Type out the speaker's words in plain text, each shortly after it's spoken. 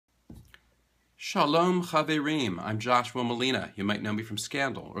Shalom Chaverim, I'm Joshua Malina. You might know me from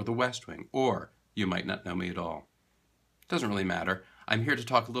Scandal or The West Wing, or you might not know me at all. Doesn't really matter. I'm here to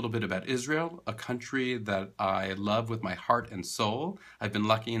talk a little bit about Israel, a country that I love with my heart and soul. I've been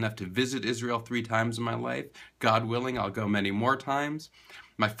lucky enough to visit Israel 3 times in my life. God willing, I'll go many more times.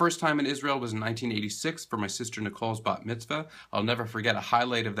 My first time in Israel was in 1986 for my sister Nicole's bat mitzvah. I'll never forget a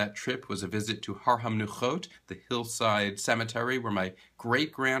highlight of that trip was a visit to Har HaMenuchot, the hillside cemetery where my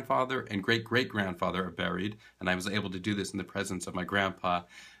great-grandfather and great-great-grandfather are buried, and I was able to do this in the presence of my grandpa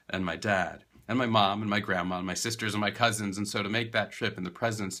and my dad, and my mom and my grandma and my sisters and my cousins. And so to make that trip in the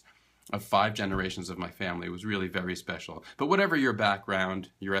presence of 5 generations of my family was really very special. But whatever your background,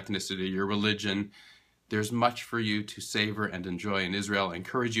 your ethnicity, your religion, there's much for you to savor and enjoy in Israel. I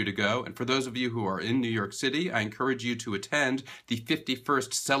encourage you to go. And for those of you who are in New York City, I encourage you to attend the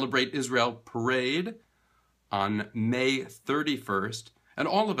 51st Celebrate Israel Parade on May 31st. And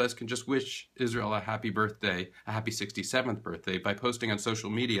all of us can just wish Israel a happy birthday, a happy 67th birthday, by posting on social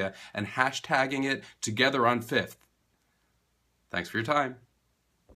media and hashtagging it Together on 5th. Thanks for your time.